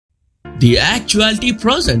The Actuality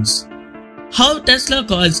presents how Tesla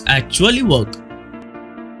coils actually work.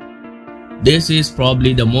 This is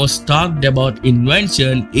probably the most talked about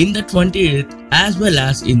invention in the 20th as well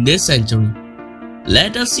as in this century.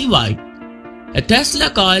 Let us see why. A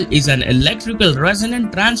Tesla coil is an electrical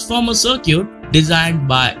resonant transformer circuit designed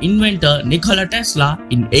by inventor Nikola Tesla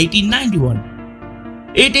in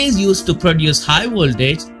 1891. It is used to produce high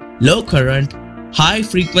voltage, low current, high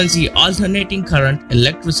frequency alternating current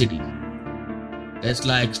electricity.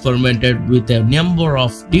 Tesla experimented with a number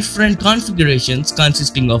of different configurations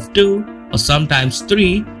consisting of 2 or sometimes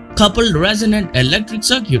 3 coupled resonant electric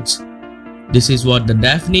circuits. This is what the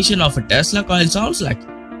definition of a Tesla coil sounds like.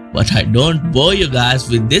 But I don't bore you guys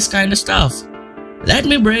with this kind of stuff. Let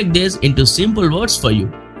me break this into simple words for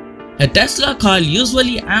you. A Tesla coil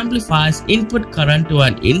usually amplifies input current to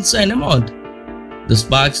an insane amount. The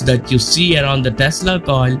sparks that you see around the Tesla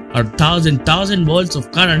coil are thousand volts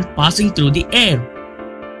of current passing through the air.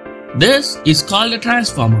 This is called a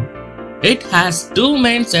transformer. It has 2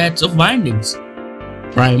 main sets of windings,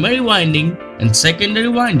 primary winding and secondary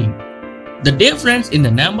winding. The difference in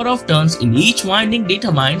the number of turns in each winding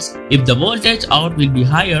determines if the voltage out will be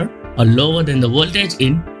higher or lower than the voltage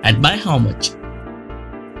in and by how much.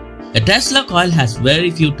 A Tesla coil has very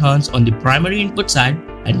few turns on the primary input side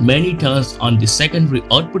and many turns on the secondary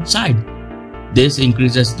output side. This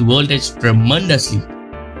increases the voltage tremendously.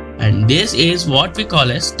 And this is what we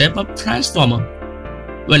call a step-up transformer.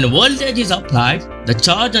 When a voltage is applied, the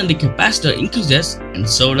charge on the capacitor increases and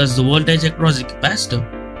so does the voltage across the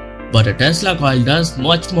capacitor. But a Tesla coil does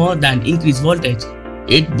much more than increase voltage.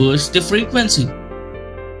 It boosts the frequency.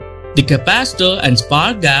 The capacitor and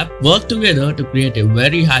spark gap work together to create a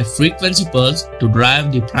very high frequency pulse to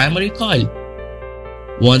drive the primary coil.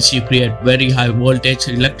 Once you create very high voltage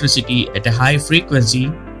electricity at a high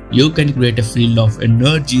frequency, you can create a field of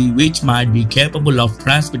energy which might be capable of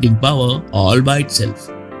transmitting power all by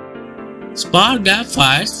itself. Spark gap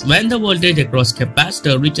fires when the voltage across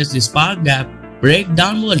capacitor reaches the spark gap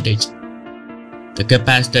breakdown voltage. The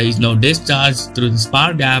capacitor is now discharged through the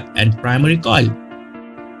spark gap and primary coil.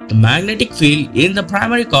 The magnetic field in the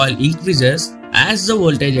primary coil increases as the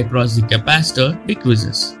voltage across the capacitor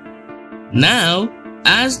decreases. Now,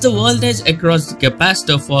 as the voltage across the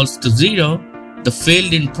capacitor falls to 0, the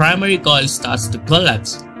field in primary coil starts to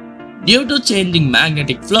collapse. Due to changing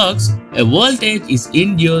magnetic flux, a voltage is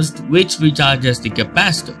induced which recharges the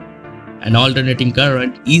capacitor. An alternating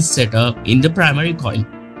current is set up in the primary coil.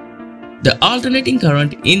 The alternating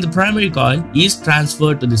current in the primary coil is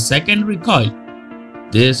transferred to the secondary coil.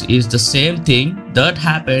 This is the same thing that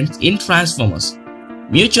happens in transformers,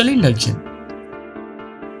 mutual induction.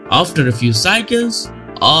 After a few cycles,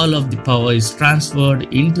 all of the power is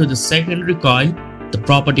transferred into the secondary coil. The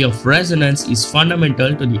property of resonance is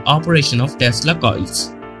fundamental to the operation of Tesla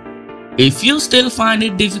coils. If you still find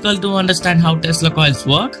it difficult to understand how Tesla coils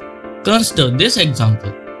work, consider this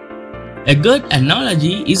example. A good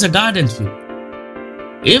analogy is a garden swing.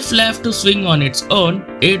 If left to swing on its own,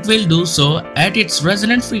 it will do so at its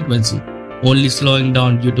resonant frequency, only slowing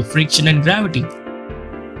down due to friction and gravity.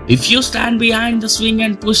 If you stand behind the swing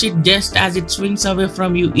and push it just as it swings away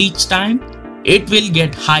from you each time, it will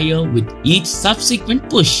get higher with each subsequent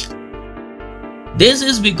push. This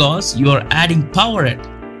is because you are adding power at,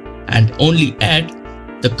 and only at,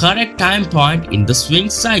 the correct time point in the swing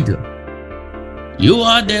cycle. You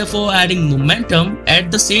are therefore adding momentum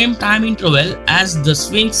at the same time interval as the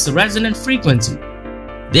swing's resonant frequency.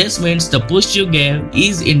 This means the push you gave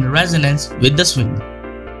is in resonance with the swing.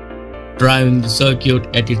 Driving the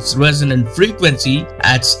circuit at its resonant frequency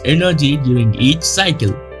adds energy during each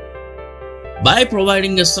cycle. By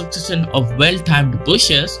providing a succession of well-timed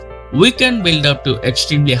pushes, we can build up to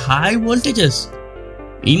extremely high voltages.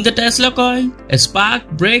 In the Tesla coil, a spark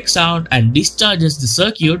breaks out and discharges the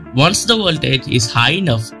circuit once the voltage is high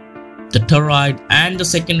enough. The toroid and the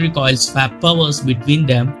secondary coil swap powers between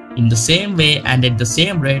them in the same way and at the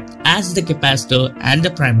same rate as the capacitor and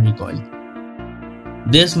the primary coil.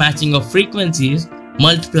 This matching of frequencies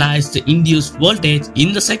multiplies the induced voltage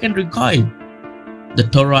in the secondary coil. The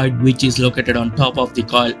toroid, which is located on top of the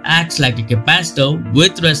coil, acts like a capacitor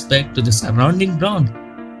with respect to the surrounding ground.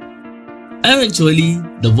 Eventually,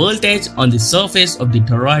 the voltage on the surface of the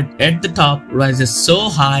toroid at the top rises so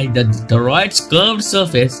high that the toroid's curved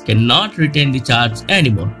surface cannot retain the charge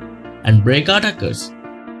anymore, and breakout occurs.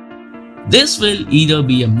 This will either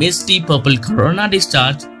be a misty purple corona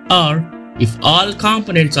discharge, or if all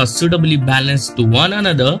components are suitably balanced to one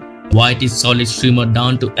another, white is solid streamer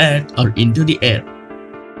down to earth or into the air.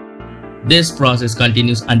 This process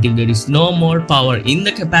continues until there is no more power in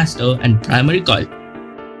the capacitor and primary coil.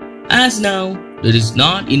 As now, there is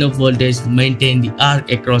not enough voltage to maintain the arc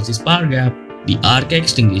across the spark gap, the arc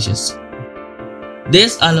extinguishes.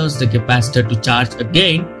 This allows the capacitor to charge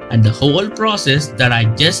again, and the whole process that I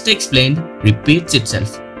just explained repeats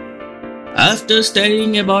itself. After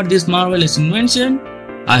studying about this marvelous invention,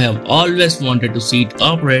 I have always wanted to see it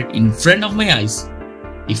operate in front of my eyes.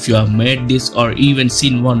 If you have made this or even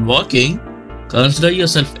seen one working, consider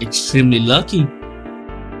yourself extremely lucky.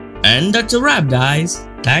 And that's a wrap, guys.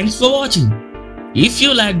 Thanks for watching. If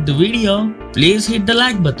you liked the video, please hit the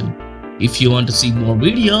like button. If you want to see more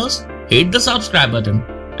videos, hit the subscribe button.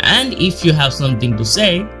 And if you have something to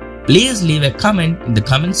say, please leave a comment in the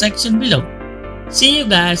comment section below. See you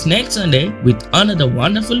guys next Sunday with another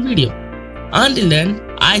wonderful video. Until then,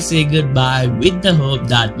 I say goodbye with the hope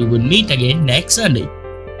that we will meet again next Sunday.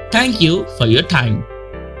 Thank you for your time.